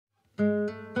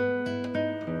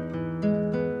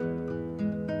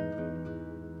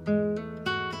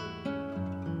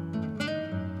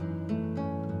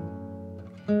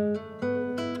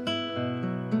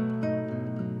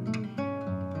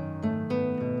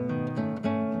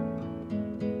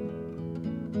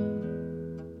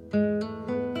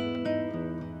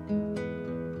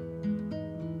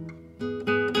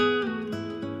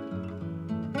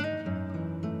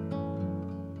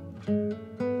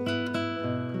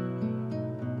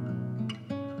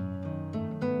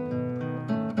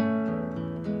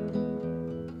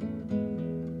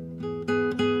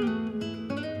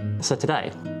So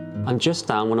today, I'm just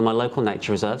down one of my local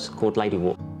nature reserves called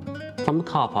Ladywalk. From the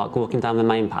car park walking down the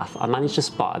main path, I managed to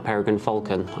spot a peregrine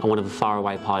falcon on one of the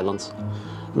faraway pylons.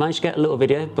 I managed to get a little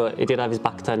video, but he did have his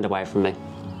back turned away from me.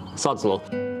 Sod's law.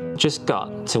 Just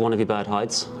got to one of your bird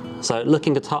hides. So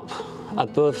looking atop,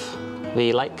 above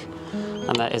the lake,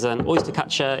 and there is an oyster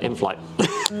catcher in flight.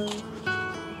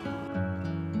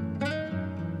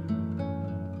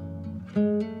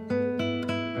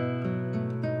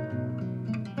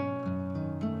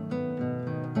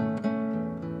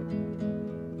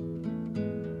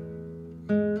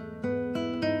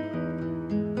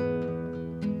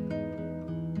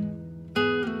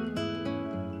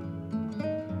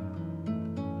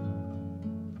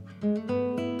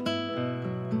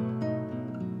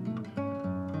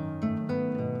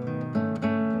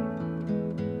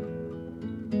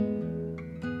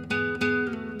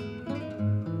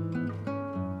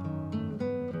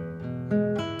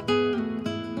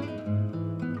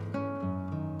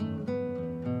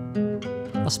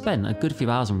 I spent a good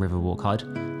few hours on Riverwalk Hide,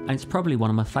 and it's probably one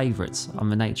of my favourites on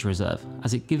the nature reserve,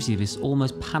 as it gives you this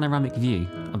almost panoramic view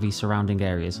of the surrounding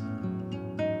areas.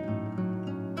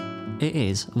 It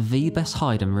is the best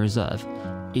hide in the reserve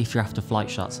if you're after flight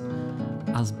shots,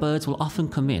 as birds will often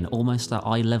come in almost at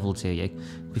eye level to you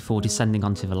before descending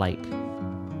onto the lake.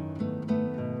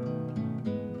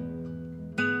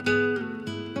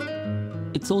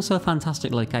 It's also a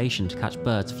fantastic location to catch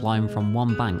birds flying from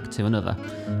one bank to another,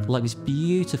 like this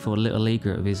beautiful little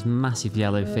egret with his massive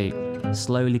yellow feet,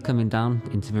 slowly coming down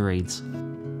into the reeds.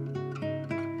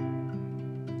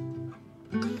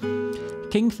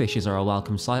 Kingfishers are a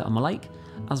welcome sight on the lake,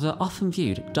 as they're often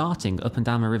viewed darting up and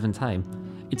down the River Tame.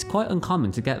 It's quite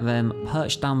uncommon to get them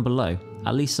perched down below,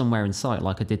 at least somewhere in sight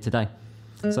like I did today.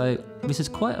 So this is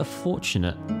quite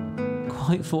fortunate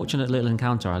little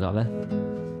encounter I got there.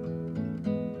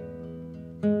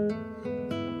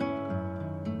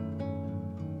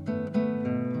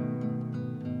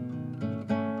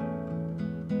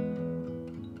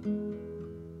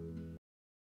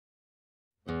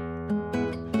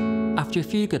 After a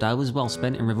few good hours well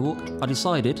spent in Riverwalk, I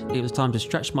decided it was time to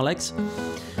stretch my legs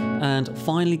and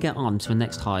finally get on to the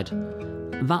next hide.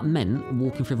 That meant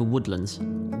walking through the woodlands,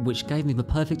 which gave me the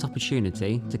perfect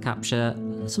opportunity to capture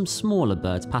some smaller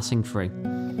birds passing through,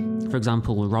 for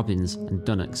example robins and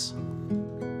dunnocks.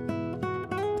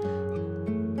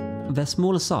 Their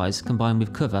smaller size, combined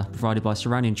with cover provided by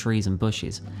surrounding trees and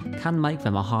bushes, can make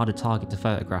them a harder target to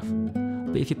photograph,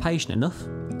 but if you're patient enough,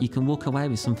 you can walk away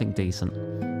with something decent.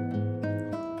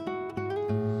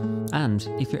 And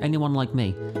if you're anyone like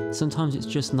me, sometimes it's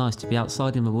just nice to be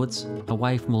outside in the woods,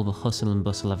 away from all the hustle and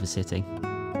bustle of the city.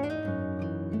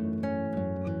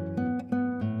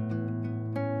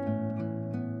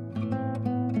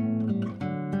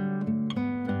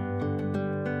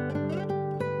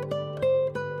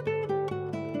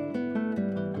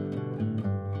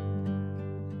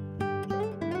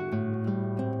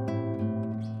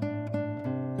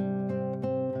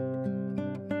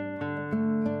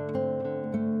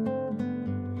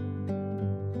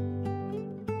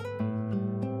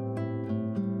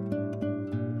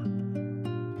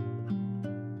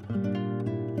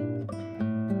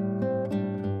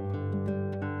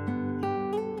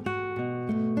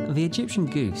 The Egyptian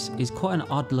goose is quite an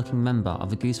odd looking member of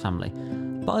the goose family,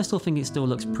 but I still think it still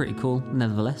looks pretty cool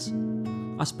nevertheless.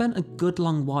 I spent a good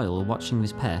long while watching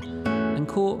this pair and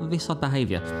caught this odd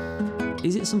behaviour.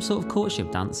 Is it some sort of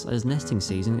courtship dance as nesting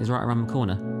season is right around the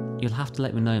corner? You'll have to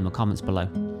let me know in the comments below.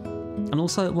 And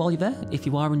also while you're there, if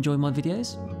you are enjoying my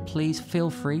videos, please feel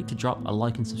free to drop a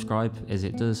like and subscribe, as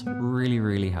it does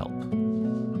really help.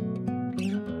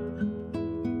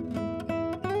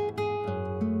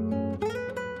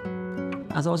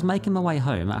 As I was making my way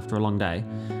home after a long day,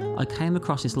 I came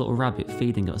across this little rabbit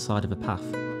feeding at the side of a path.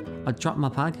 I dropped my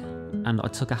bag and I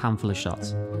took a handful of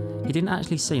shots. He didn't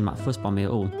actually seem that fussed by me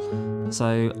at all,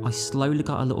 so I slowly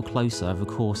got a little closer over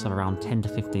the course of around 10 to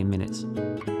 15 minutes.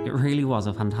 It really was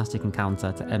a fantastic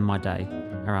encounter to end my day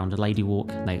around a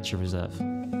Ladywalk Nature Reserve.